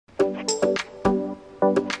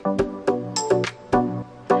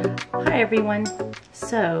everyone.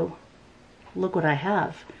 So, look what I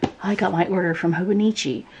have. I got my order from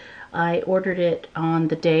Hobonichi. I ordered it on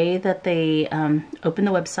the day that they opened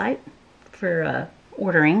the website for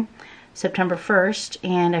ordering, September 1st,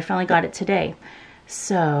 and I finally got it today.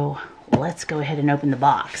 So, let's go ahead and open the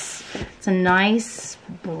box. It's a nice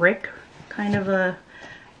brick, kind of a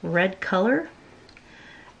red color.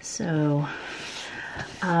 So,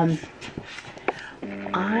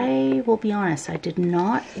 I will be honest, I did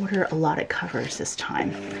not order a lot of covers this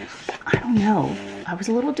time. I don't know, I was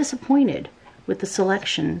a little disappointed with the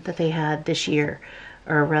selection that they had this year,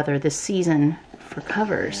 or rather this season for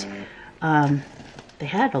covers. They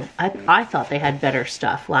had, I thought they had better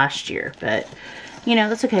stuff last year, but you know,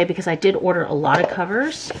 that's okay because I did order a lot of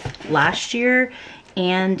covers last year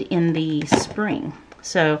and in the spring.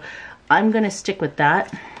 So I'm gonna stick with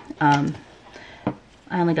that. I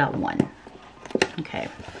only got one. Okay,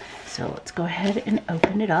 so let's go ahead and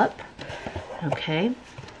open it up. Okay,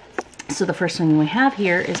 so the first thing we have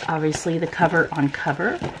here is obviously the cover on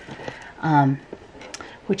cover,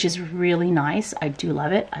 which is really nice. I do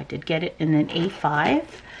love it. I did get it in an A5.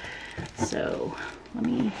 So let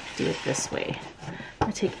me do it this way. I'm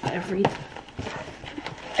gonna take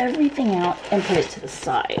everything out and put it to the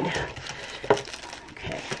side.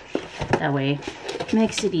 Okay, that way it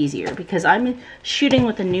makes it easier because I'm shooting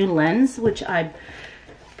with a new lens, which I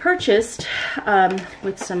purchased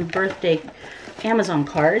with some birthday Amazon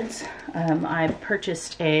cards. I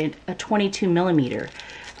purchased a 22 millimeter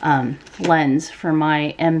lens for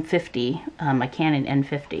my M50, my Canon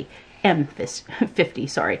M50,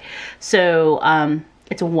 sorry. So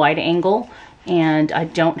it's a wide angle and I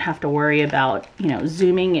don't have to worry about, you know,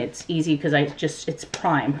 zooming. It's easy because it's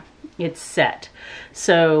prime, it's set.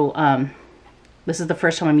 So this is the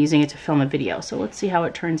first time I'm using it to film a video. So let's see how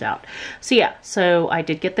it turns out. So yeah, so I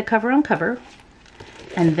did get the cover on cover,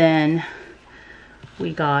 and then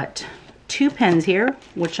we got two pens here,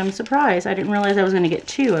 which I'm surprised. I didn't realize I was going to get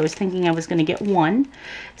two. I was thinking I was going to get one.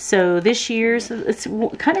 So this year's, it's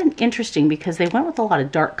kind of interesting because they went with a lot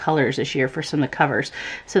of dark colors this year for some of the covers.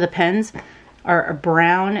 So the pens are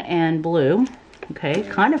brown and blue. Okay,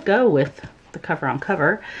 kind of go with the cover on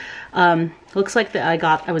cover. Looks like that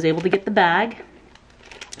I was able to get the bag.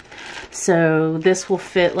 So this will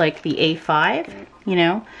fit like the A5, you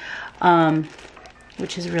know,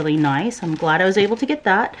 which is really nice. I'm glad I was able to get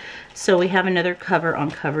that. So we have another cover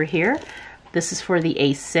on cover here. This is for the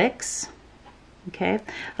A6. Okay,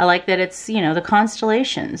 I like that it's, you know, the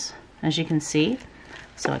constellations, as you can see.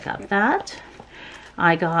 So I got that.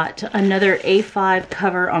 I got another A5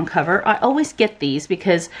 cover on cover. I always get these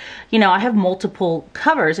because, you know, I have multiple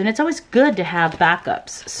covers and it's always good to have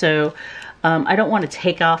backups. So I don't want to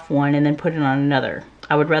take off one and then put it on another.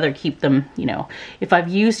 I would rather keep them, you know, if I've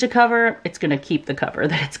used a cover, it's going to keep the cover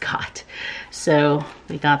that it's got. So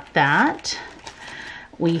we got that.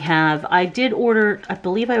 We have, I did order, I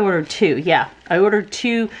believe I ordered two. Yeah, I ordered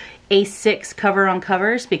two A6 cover on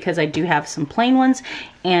covers because I do have some plain ones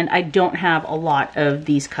and I don't have a lot of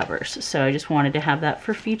these covers. So I just wanted to have that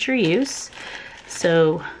for future use.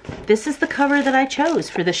 So this is the cover that I chose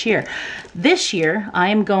for this year. This year I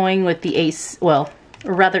am going with the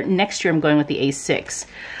or rather next year I'm going with the A6.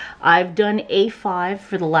 I've done A5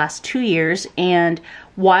 for the last 2 years, and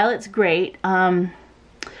while it's great,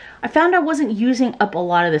 I found I wasn't using up a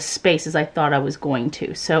lot of the space as I thought I was going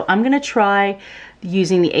to. So I'm gonna try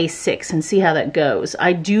using the A6 and see how that goes.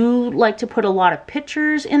 I do like to put a lot of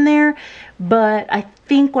pictures in there, but I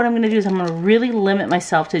think what I'm gonna do is I'm gonna really limit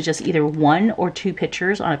myself to just either 1 or 2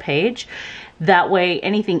 pictures on a page. That way,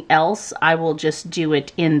 anything else, I will just do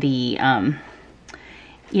it in the,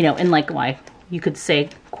 you know, in like my, you could say,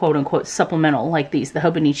 quote unquote, supplemental, like these, the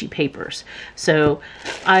Hobonichi papers. So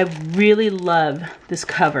I really love this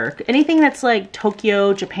cover. Anything that's like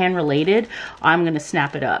Tokyo, Japan related, I'm gonna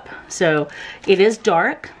snap it up. So it is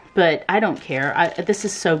dark, but I don't care. This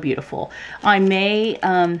is so beautiful. I may,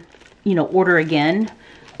 you know, order again,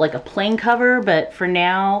 like a plain cover, but for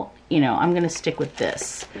now, you know, I'm gonna stick with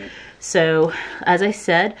this. So as I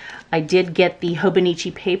said, I did get the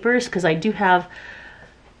Hobonichi papers because I do have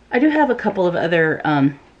a couple of other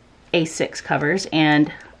A6 covers,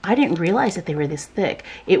 and I didn't realize that they were this thick.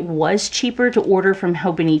 It was cheaper to order from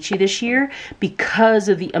Hobonichi this year because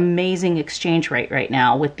of the amazing exchange rate right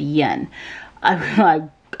now with the yen.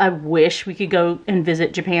 I wish we could go and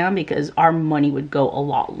visit Japan because our money would go a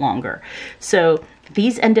lot longer. So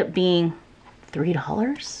these end up being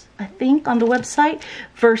 $3, I think, on the website,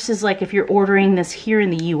 versus like if you're ordering this here in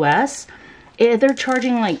the US, they're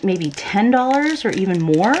charging like maybe $10 or even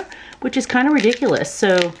more, which is kind of ridiculous.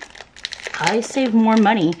 So I save more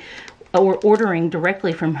money or ordering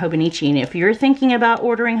directly from Hobonichi. And if you're thinking about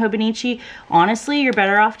ordering Hobonichi, honestly, you're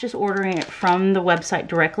better off just ordering it from the website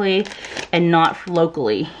directly and not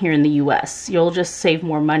locally here in the US. You'll just save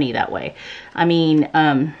more money that way. I mean,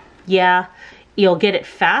 yeah, you'll get it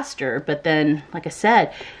faster, but then, like I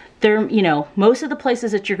said, there, you know, most of the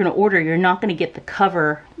places that you're going to order, you're not going to get the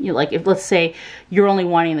cover. You know, like if, let's say you're only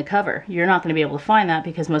wanting the cover, you're not going to be able to find that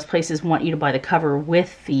because most places want you to buy the cover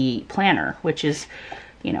with the planner, which is,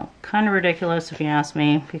 you know, kind of ridiculous if you ask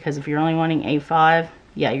me, because if you're only wanting A5,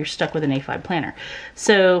 yeah, you're stuck with an A5 planner.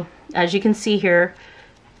 So as you can see here,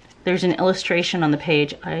 there's an illustration on the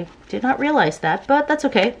page. I did not realize that, but that's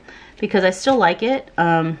okay because I still like it.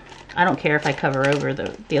 I don't care if I cover over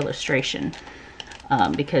the illustration.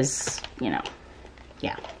 Because, you know,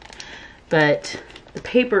 yeah. But the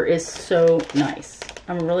paper is so nice.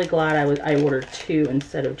 I'm really glad I ordered 2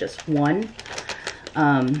 instead of just 1.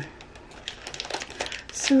 Oh,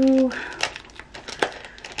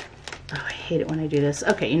 I hate it when I do this.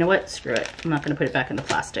 Okay, you know what? Screw it. I'm not going to put it back in the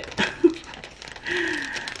plastic.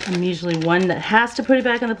 I'm usually one that has to put it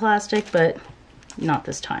back in the plastic, but not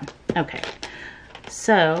this time. Okay,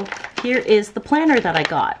 so here is the planner that I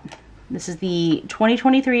got. This is the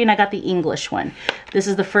 2023, and I got the English one. This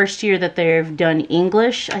is the first year that they've done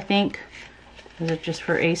English, I think. Is it just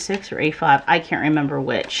for A6 or A5? I can't remember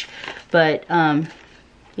which. But,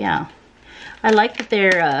 yeah. I like that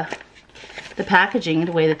they're, the packaging,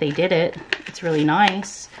 the way that they did it. It's really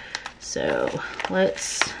nice. So,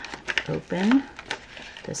 let's open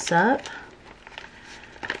this up.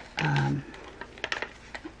 Trying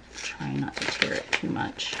not to tear it too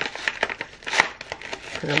much,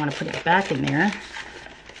 because I want to put it back in there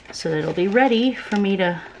so that it'll be ready for me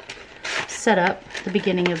to set up the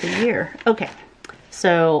beginning of the year. Okay,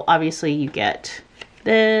 so obviously you get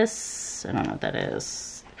this. I don't know what that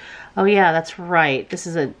is. Oh yeah, that's right. This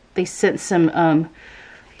is they sent some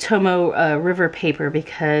Tomo River paper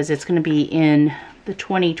because it's going to be in the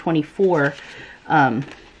 2024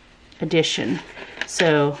 edition.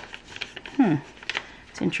 So,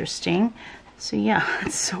 it's interesting. So yeah,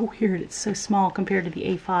 it's so weird. It's so small compared to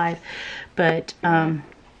the A5. But,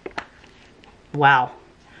 wow.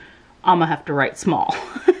 I'm gonna have to write small.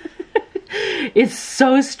 It's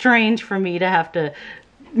so strange for me to have to,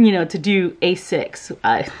 you know, to do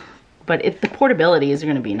A6. But the portability is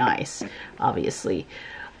gonna be nice, obviously.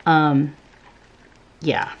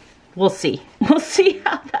 Yeah, we'll see. We'll see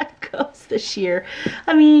how that goes this year.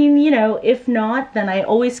 I mean, you know, if not, then I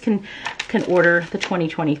always can order the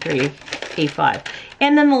 2023 A5.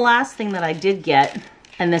 And then the last thing that I did get,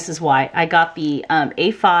 and this is why, I got the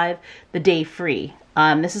A5, the day free.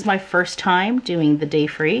 This is my first time doing the day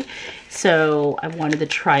free, so I wanted to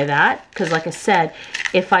try that, because like I said,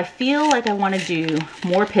 if I feel like I want to do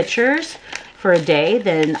more pictures for a day,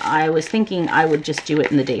 then I was thinking I would just do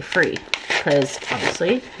it in the day free, because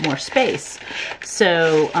obviously more space.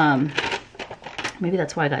 So maybe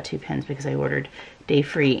that's why I got 2 pens, because I ordered day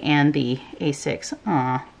free and the A6.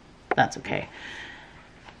 Aw, that's okay.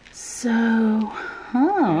 So,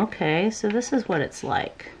 oh, okay, so this is what it's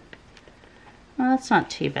like. Well, that's not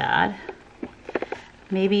too bad.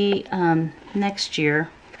 Maybe next year,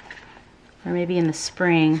 or maybe in the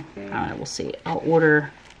spring, I don't know, we'll see. I'll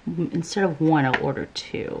order, instead of 1, I'll order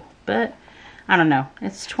 2. But, I don't know.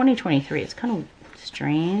 It's 2023. It's kind of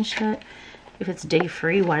strange that if it's day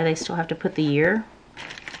free, why do they still have to put the year?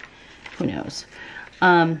 Who knows?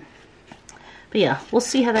 But yeah, we'll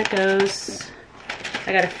see how that goes.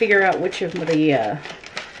 I got to figure out which of the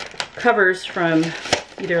covers from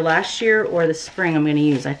either last year or the spring I'm going to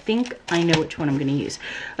use. I think I know which one I'm going to use.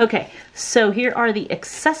 Okay, so here are the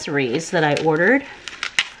accessories that I ordered.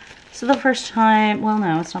 So the first time, well,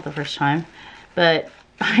 no, it's not the first time, but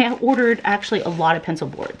I ordered actually a lot of pencil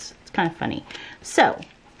boards. It's kind of funny. So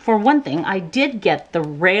for one thing, I did get the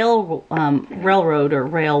railroad or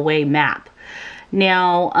railway map.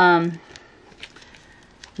 Now,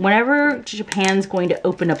 whenever Japan's going to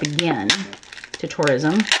open up again to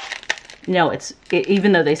tourism, no,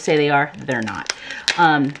 even though they say they are, they're not.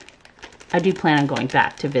 I do plan on going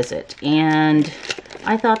back to visit, and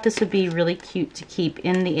I thought this would be really cute to keep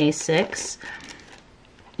in the A6,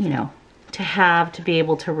 you know, to be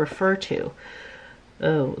able to refer to.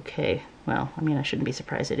 Oh, okay. Well, I mean, I shouldn't be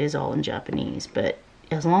surprised. It is all in Japanese, but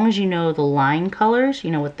as long as you know the line colors,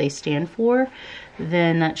 you know what they stand for,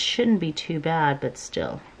 then that shouldn't be too bad, but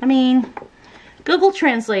still. I mean, Google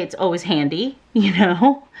Translate's always handy, you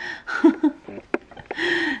know.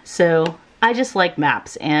 So I just like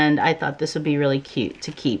maps, and I thought this would be really cute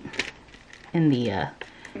to keep in the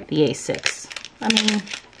A6. I mean,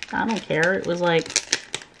 I don't care. It was like,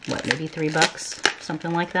 what, maybe $3,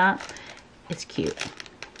 something like that. It's cute.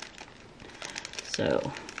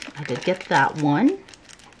 So I did get that one.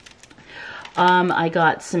 I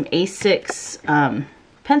got some A6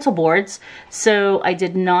 pencil boards. So I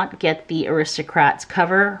did not get the Aristocrats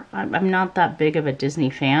cover. I'm not that big of a Disney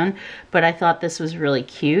fan, but I thought this was really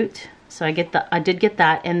cute. So I did get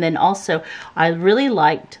that. And then also I really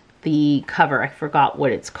liked the cover. I forgot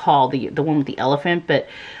what it's called, the one with the elephant, but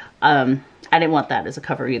I didn't want that as a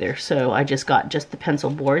cover either. So I just got the pencil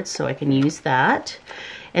boards so I can use that.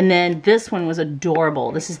 And then this one was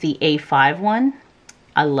adorable. This is the A5 one.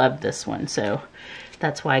 I love this one, so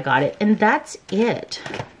that's why I got it. And that's it.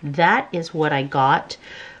 That is what I got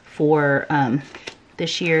for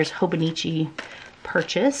this year's Hobonichi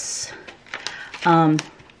purchase.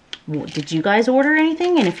 Did you guys order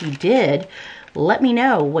anything? And if you did, let me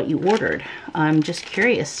know what you ordered. I'm just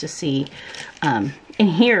curious to see and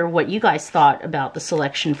hear what you guys thought about the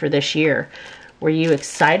selection for this year. Were you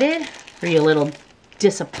excited? Were you a little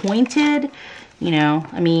disappointed? You know,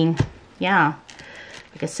 I mean, yeah,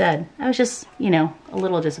 like I said, I was just, you know, a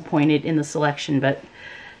little disappointed in the selection, but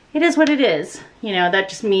it is what it is. You know, that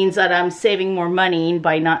just means that I'm saving more money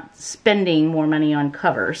by not spending more money on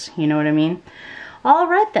covers. You know what I mean? All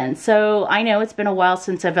right then, so I know it's been a while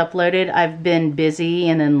since I've uploaded. I've been busy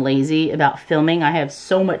and then lazy about filming. I have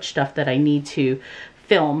so much stuff that I need to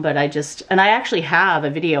film, but I actually have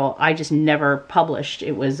a video I just never published.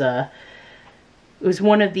 It was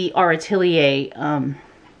one of the Art Atelier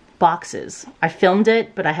boxes. I filmed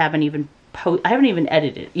it, but I haven't even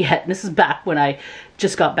edited it yet. This is back when I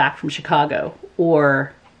just got back from Chicago,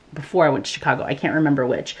 or before I went to Chicago. I can't remember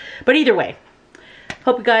which. But either way,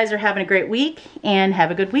 hope you guys are having a great week and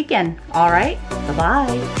have a good weekend. All right,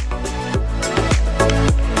 bye-bye.